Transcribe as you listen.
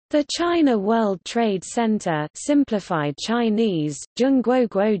The China World Trade Center, simplified Chinese,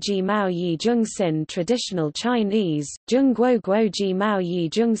 Zhongguoguoji Maoyi Zhongxin traditional Chinese, Zhongguoguoji Maoyi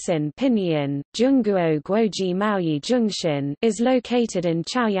Zhongxin pinyin, Zhongguoguoji Maoyi Zhongxin, is located in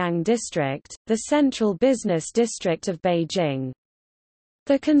Chaoyang District, the central business district of Beijing.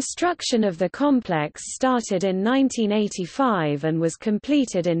 The construction of the complex started in 1985 and was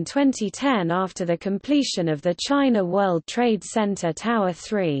completed in 2010 after the completion of the China World Trade Center Tower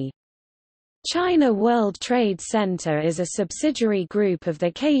 3. China World Trade Center is a subsidiary group of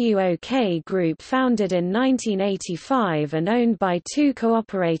the KUOK Group founded in 1985 and owned by two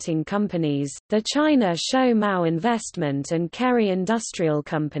cooperating companies, the China Shou Mao Investment and Kerry Industrial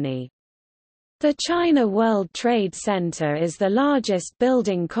Company. The China World Trade Center is the largest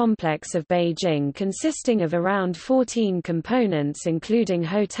building complex of Beijing, consisting of around 14 components including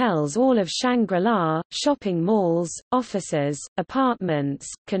hotels, all of Shangri-La, shopping malls, offices, apartments,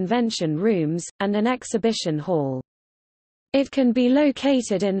 convention rooms, and an exhibition hall. It can be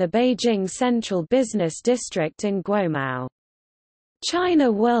located in the Beijing Central Business District in Guomao.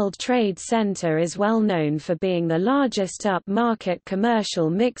 China World Trade Center is well known for being the largest upmarket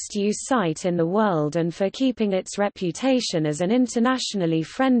commercial mixed-use site in the world and for keeping its reputation as an internationally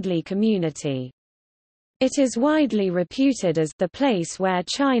friendly community. It is widely reputed as the place where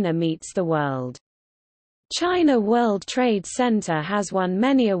China meets the world. China World Trade Center has won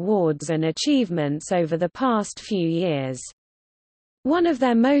many awards and achievements over the past few years. One of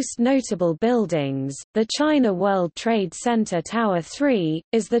their most notable buildings, the China World Trade Center Tower 3,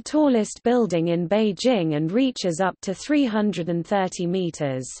 is the tallest building in Beijing and reaches up to 330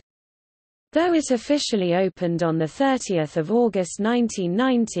 meters. Though it officially opened on 30 August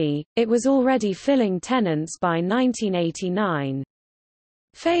 1990, it was already filling tenants by 1989.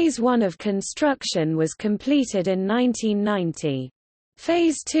 Phase 1 of construction was completed in 1990.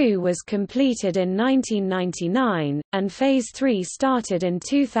 Phase 2 was completed in 1999, and Phase 3 started in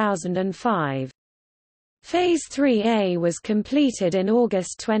 2005. Phase 3A was completed in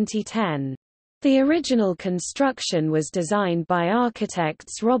August 2010. The original construction was designed by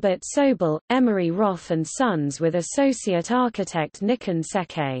architects Robert Sobel, Emery Roth and Sons with associate architect Nikon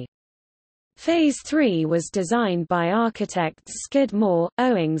Seke. Phase 3 was designed by architects Skidmore,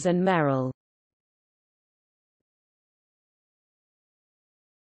 Owings and Merrill.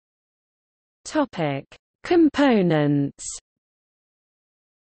 Topic: Components.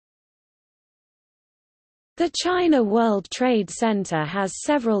 The China World Trade Center has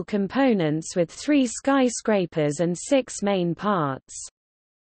several components with 3 skyscrapers and 6 main parts.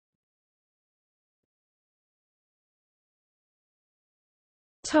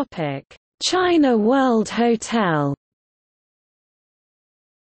 Topic: China World Hotel.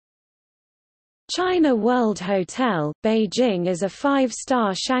 China World Hotel, Beijing is a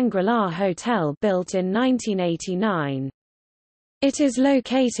 5-star Shangri-La hotel built in 1989. It is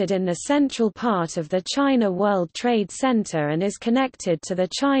located in the central part of the China World Trade Center and is connected to the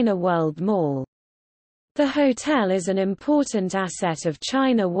China World Mall. The hotel is an important asset of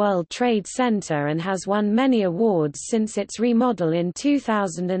China World Trade Center and has won many awards since its remodel in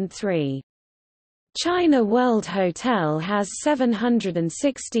 2003. China World Hotel has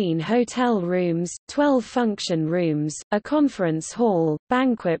 716 hotel rooms, 12 function rooms, a conference hall,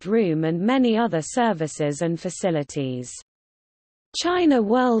 banquet room and many other services and facilities. China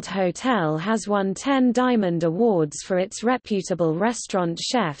World Hotel has won 10 Diamond Awards for its reputable restaurant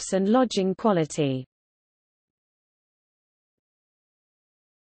chefs and lodging quality.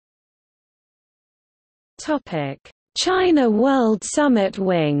 China World Summit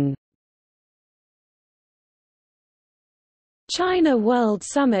Wing. China World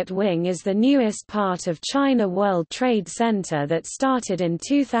Summit Wing is the newest part of China World Trade Center that started in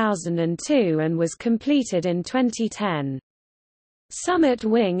 2002 and was completed in 2010. Summit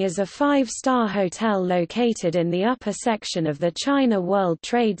Wing is a 5-star hotel located in the upper section of the China World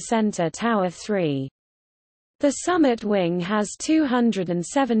Trade Center Tower 3. The Summit Wing has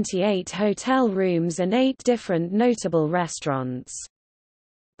 278 hotel rooms and 8 different notable restaurants.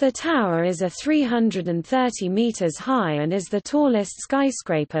 The tower is 330 meters high and is the tallest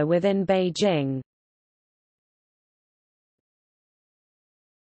skyscraper within Beijing.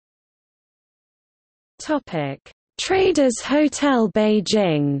 Topic: Traders Hotel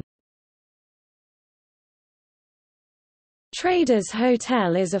Beijing. Traders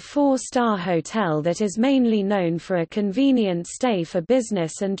Hotel is a 4-star hotel that is mainly known for a convenient stay for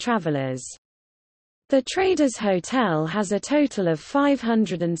business and travelers. The Traders Hotel has a total of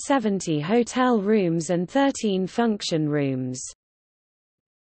 570 hotel rooms and 13 function rooms.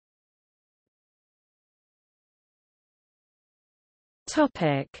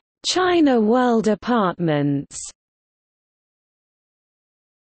 China World Apartments.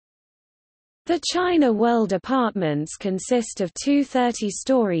 The China World Apartments consist of two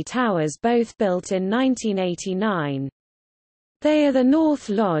 30-story towers both built in 1989. They are the North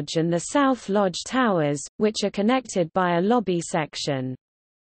Lodge and the South Lodge Towers, which are connected by a lobby section.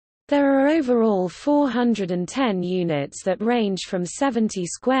 There are overall 410 units that range from 70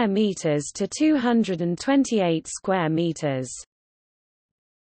 square meters to 228 square meters.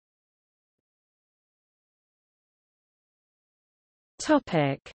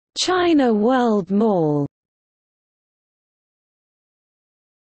 China World Mall.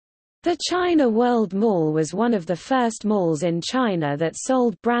 The China World Mall was one of the first malls in China that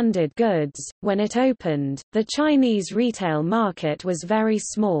sold branded goods. When it opened, the Chinese retail market was very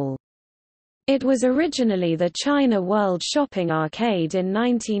small. It was originally the China World Shopping Arcade in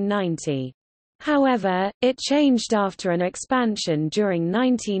 1990. However, it changed after an expansion during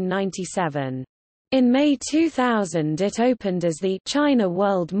 1997. In May 2000 it opened as the China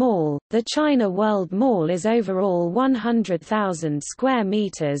World Mall. The China World Mall is overall 100,000 square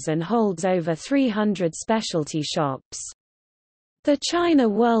meters and holds over 300 specialty shops. The China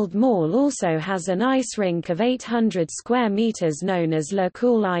World Mall also has an ice rink of 800 square meters known as Le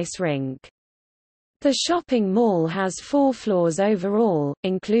Cool Ice Rink. The shopping mall has 4 floors overall,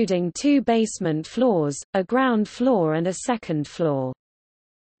 including 2 basement floors, a ground floor and a second floor.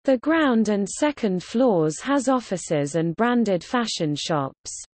 The ground and second floors has offices and branded fashion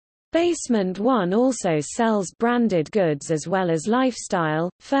shops. Basement 1 also sells branded goods as well as lifestyle,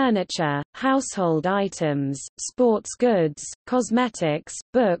 furniture, household items, sports goods, cosmetics,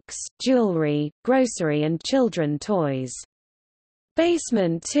 books, jewelry, grocery and children toys.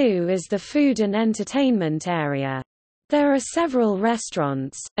 Basement 2 is the food and entertainment area. There are several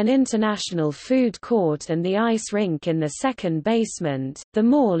restaurants, an international food court and the ice rink in the second basement. The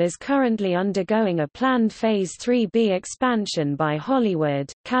mall is currently undergoing a planned Phase 3B expansion by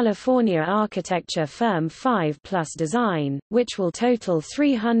Hollywood, California architecture firm 5 Plus Design, which will total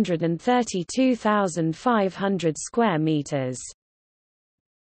 332,500 square meters.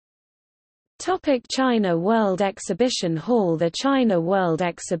 China World Exhibition Hall. The China World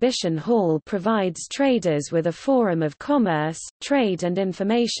Exhibition Hall provides traders with a forum of commerce, trade and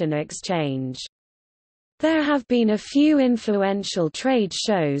information exchange. There have been a few influential trade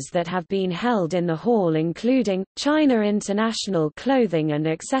shows that have been held in the hall including, China International Clothing and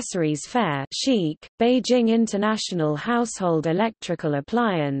Accessories Fair Chic, Beijing International Household Electrical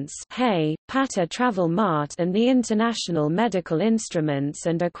Appliance Pata Travel Mart and the International Medical Instruments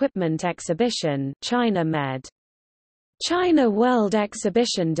and Equipment Exhibition China Med. China World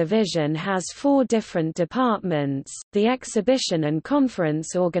Exhibition Division has 4 different departments: the Exhibition and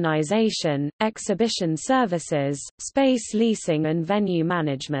Conference Organization, Exhibition Services, Space Leasing and Venue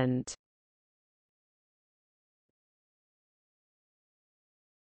Management.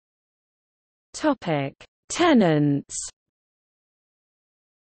 Tenants.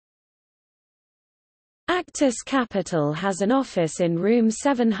 Actis Capital has an office in room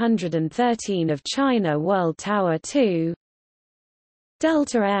 713 of China World Tower 2.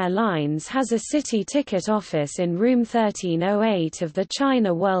 Delta Air Lines has a city ticket office in room 1308 of the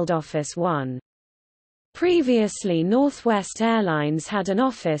China World Office 1. Previously Northwest Airlines had an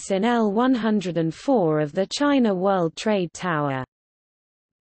office in L104 of the China World Trade Tower.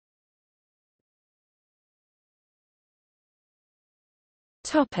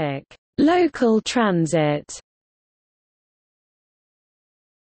 Local transit.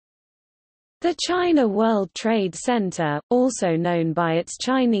 The China World Trade Center, also known by its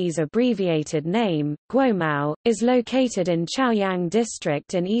Chinese abbreviated name, Guomao, is located in Chaoyang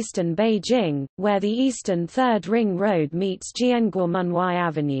District in eastern Beijing, where the eastern Third Ring Road meets Jianguomenwai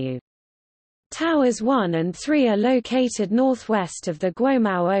Avenue. Towers 1 and 3 are located northwest of the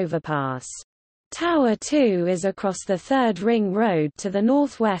Guomao overpass. Tower 2 is across the Third Ring Road to the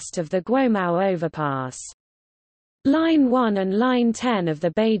northwest of the Guomao overpass. Line 1 and Line 10 of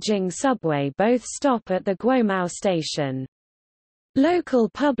the Beijing subway both stop at the Guomao station. Local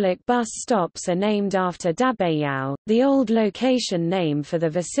public bus stops are named after Dabeiyao, the old location name for the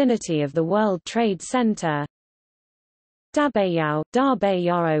vicinity of the World Trade Center. Dabeiyao,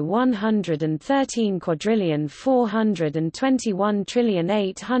 Dabeiyao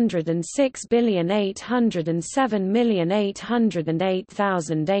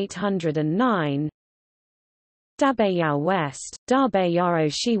Dabeiyao West,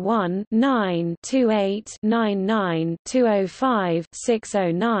 Dabeiyao Shi 1 9 28 99 205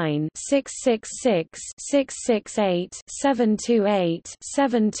 609 666 668 728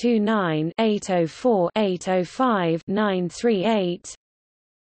 729 804 805 938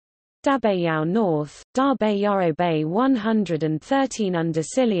 Dabeiyao North, Dabeiyao Bay 113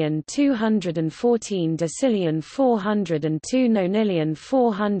 Undecillion 214 Decillion 402 Nonillion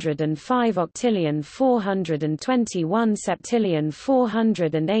 405 Octillion 421 Septillion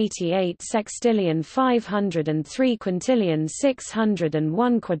 488 Sextillion 503 Quintillion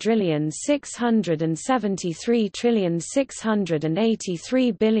 601 Quadrillion 673 Trillion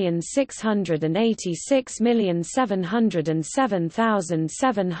 683 Billion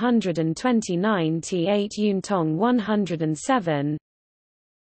 686,707,729 T8 Yuntong 107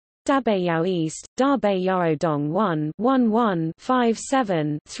 Dabeiyao East, Dabeiyao Dong 1 11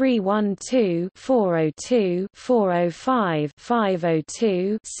 57 312 402 405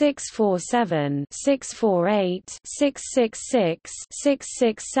 502 647 648 666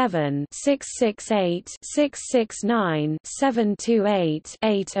 667 668 669 728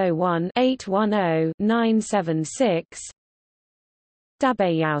 801 810 976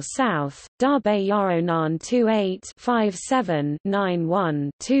 Dabeiyao South, Dabeiyao Nan 28 57 91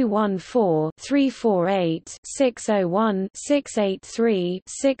 214 348 601 683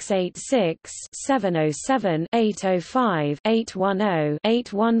 686 707 805 810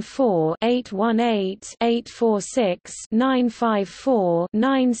 814 818 846 954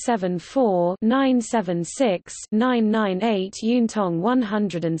 974 976 998 Yuntong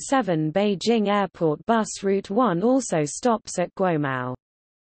 107 Beijing Airport Bus Route 1 also stops at Guomao.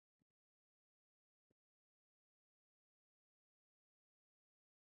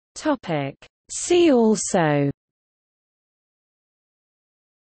 See also: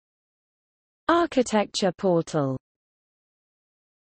 Architecture portal.